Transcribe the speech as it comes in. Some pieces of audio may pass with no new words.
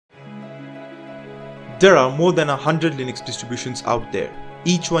There are more than 100 Linux distributions out there,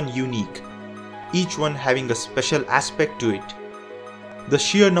 each one unique, each one having a special aspect to it. The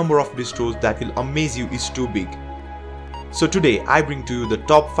sheer number of distros that will amaze you is too big. So today I bring to you the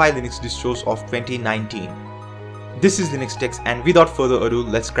top 5 Linux distros of 2019. This is Linux Techs, and without further ado,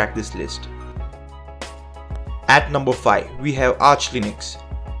 let's crack this list. At number 5, we have Arch Linux.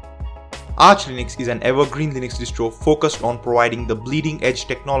 Arch Linux is an evergreen Linux distro focused on providing the bleeding edge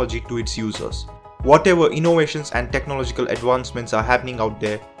technology to its users. Whatever innovations and technological advancements are happening out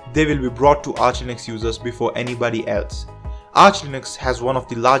there, they will be brought to Arch Linux users before anybody else. Arch Linux has one of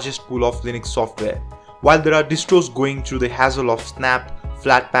the largest pool of Linux software. While there are distros going through the hassle of Snap,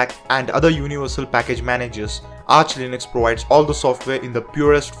 Flatpak and other universal package managers, Arch Linux provides all the software in the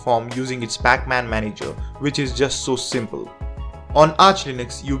purest form using its Pacman manager, which is just so simple. On Arch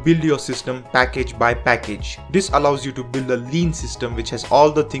Linux, you build your system package by package. This allows you to build a lean system which has all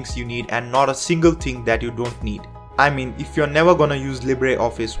the things you need and not a single thing that you don't need. I mean, if you're never gonna use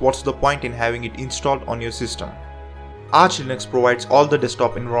LibreOffice, what's the point in having it installed on your system? Arch Linux provides all the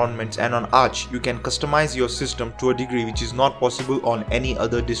desktop environments, and on Arch, you can customize your system to a degree which is not possible on any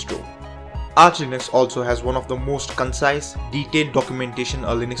other distro. Arch Linux also has one of the most concise, detailed documentation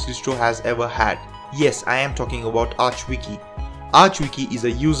a Linux distro has ever had. Yes, I am talking about ArchWiki. ArchWiki is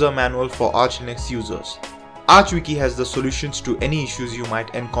a user manual for Arch Linux users. ArchWiki has the solutions to any issues you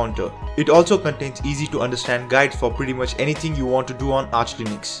might encounter. It also contains easy to understand guides for pretty much anything you want to do on Arch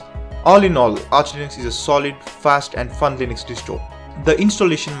Linux. All in all, Arch Linux is a solid, fast and fun Linux distro. The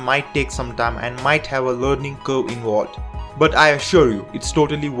installation might take some time and might have a learning curve involved, but I assure you, it's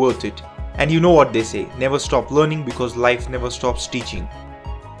totally worth it. And you know what they say, never stop learning because life never stops teaching.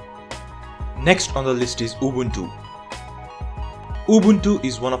 Next on the list is Ubuntu. Ubuntu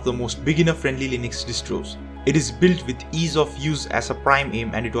is one of the most beginner-friendly Linux distros. It is built with ease of use as a prime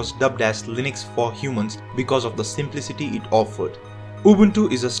aim, and it was dubbed as Linux for humans because of the simplicity it offered.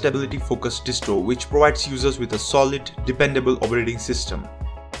 Ubuntu is a stability-focused distro which provides users with a solid, dependable operating system.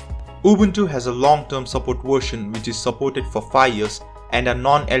 Ubuntu has a long-term support version which is supported for 5 years and a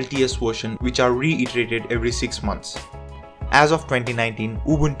non-LTS version which are reiterated every 6 months. As of 2019,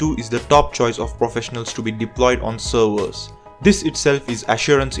 Ubuntu is the top choice of professionals to be deployed on servers. This itself is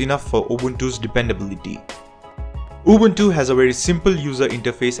assurance enough for Ubuntu's dependability. Ubuntu has a very simple user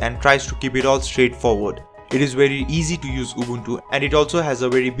interface and tries to keep it all straightforward. It is very easy to use Ubuntu, and it also has a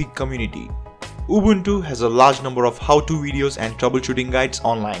very big community. Ubuntu has a large number of how-to videos and troubleshooting guides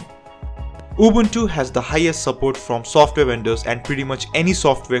online. Ubuntu has the highest support from software vendors, and pretty much any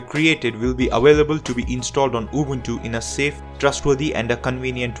software created will be available to be installed on Ubuntu in a safe, trustworthy and a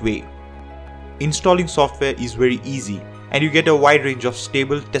convenient way. Installing software is very easy, and you get a wide range of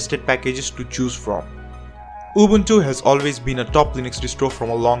stable, tested packages to choose from. Ubuntu has always been a top Linux distro from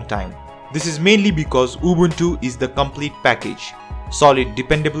a long time. This is mainly because Ubuntu is the complete package. Solid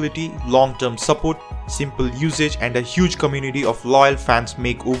dependability, long-term support, simple usage and a huge community of loyal fans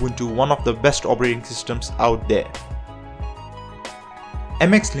make Ubuntu one of the best operating systems out there.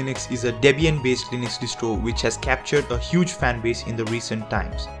 MX Linux is a Debian-based Linux distro which has captured a huge fan base in the recent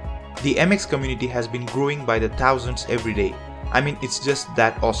times. The MX community has been growing by the thousands every day. I mean, it's just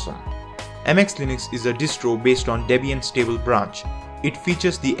that awesome. MX Linux is a distro based on Debian stable branch. It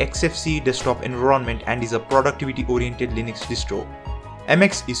features the XFCE desktop environment and is a productivity-oriented Linux distro.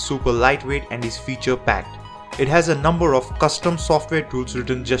 MX is super lightweight and is feature-packed. It has a number of custom software tools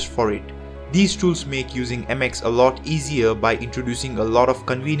written just for it. These tools make using MX a lot easier by introducing a lot of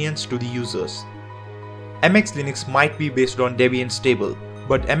convenience to the users. MX Linux might be based on Debian stable,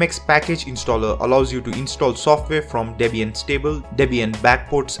 but MX Package Installer allows you to install software from Debian stable, Debian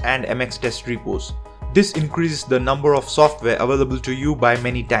backports and MX test repos. This increases the number of software available to you by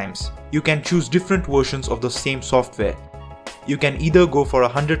many times. You can choose different versions of the same software. You can either go for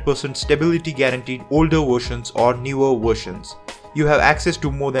 100% stability guaranteed older versions or newer versions. You have access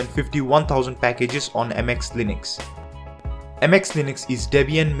to more than 51,000 packages on MX Linux. MX Linux is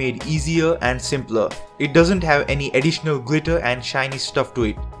Debian made easier and simpler. It doesn't have any additional glitter and shiny stuff to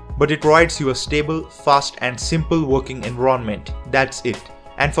it, but it provides you a stable, fast and simple working environment. That's it.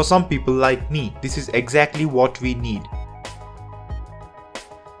 And for some people like me, this is exactly what we need.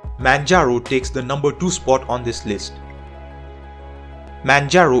 Manjaro takes the number 2 spot on this list.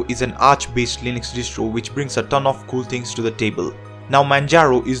 Manjaro is an Arch-based Linux distro which brings a ton of cool things to the table. Now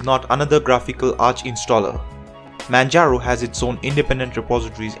Manjaro is not another graphical Arch installer. Manjaro has its own independent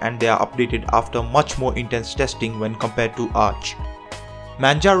repositories and they are updated after much more intense testing when compared to Arch.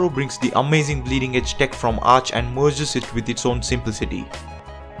 Manjaro brings the amazing bleeding edge tech from Arch and merges it with its own simplicity.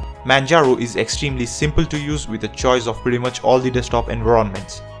 Manjaro is extremely simple to use with a choice of pretty much all the desktop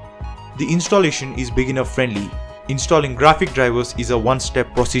environments. The installation is beginner friendly. Installing graphic drivers is a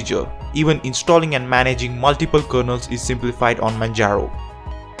one-step procedure. Even installing and managing multiple kernels is simplified on Manjaro.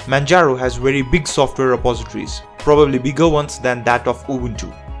 Manjaro has very big software repositories, probably bigger ones than that of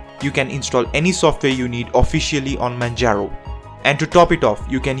Ubuntu. You can install any software you need officially on Manjaro. And to top it off,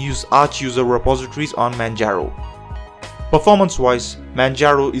 you can use Arch user repositories on Manjaro. Performance-wise,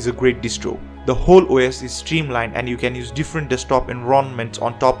 Manjaro is a great distro. The whole OS is streamlined and you can use different desktop environments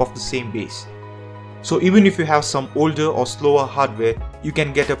on top of the same base. So even if you have some older or slower hardware, you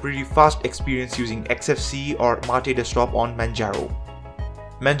can get a pretty fast experience using XFCE or Mate desktop on Manjaro.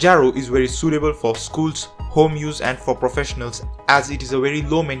 Manjaro is very suitable for schools, home use and for professionals as it is a very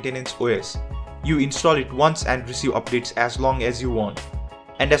low maintenance OS. You install it once and receive updates as long as you want.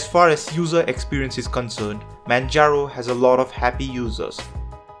 And as far as user experience is concerned, Manjaro has a lot of happy users.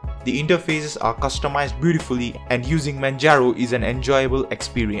 The interfaces are customized beautifully and using Manjaro is an enjoyable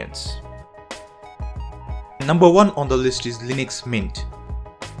experience. Number 1 on the list is Linux Mint.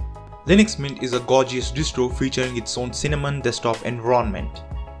 Linux Mint is a gorgeous distro featuring its own Cinnamon desktop environment.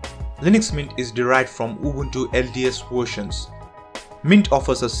 Linux Mint is derived from Ubuntu LTS versions. Mint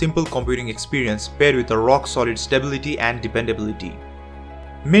offers a simple computing experience paired with a rock-solid stability and dependability.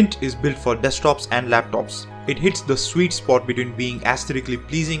 Mint is built for desktops and laptops. It hits the sweet spot between being aesthetically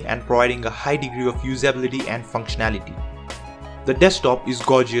pleasing and providing a high degree of usability and functionality. The desktop is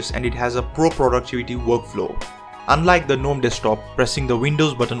gorgeous and it has a pro productivity workflow. Unlike the GNOME desktop, pressing the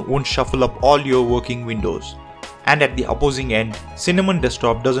Windows button won't shuffle up all your working windows. And at the opposing end, Cinnamon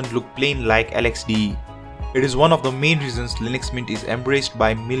desktop doesn't look plain like LXDE. It is one of the main reasons Linux Mint is embraced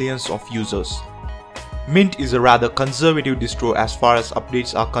by millions of users. Mint is a rather conservative distro as far as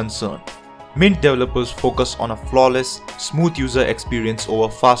updates are concerned. Mint developers focus on a flawless, smooth user experience over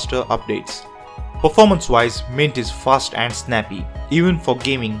faster updates. Performance-wise, Mint is fast and snappy. Even for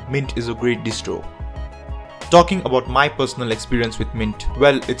gaming, Mint is a great distro. Talking about my personal experience with Mint,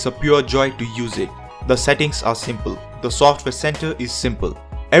 well, it's a pure joy to use it. The settings are simple. The software center is simple.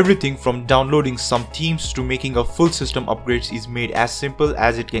 Everything from downloading some themes to making a full system upgrades is made as simple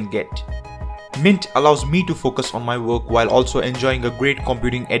as it can get. Mint allows me to focus on my work while also enjoying a great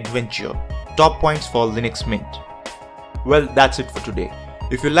computing adventure. Top points for Linux Mint. Well, that's it for today.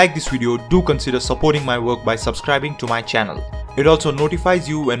 If you like this video, do consider supporting my work by subscribing to my channel. It also notifies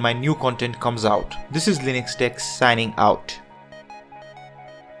you when my new content comes out. This is Linux Tech signing out.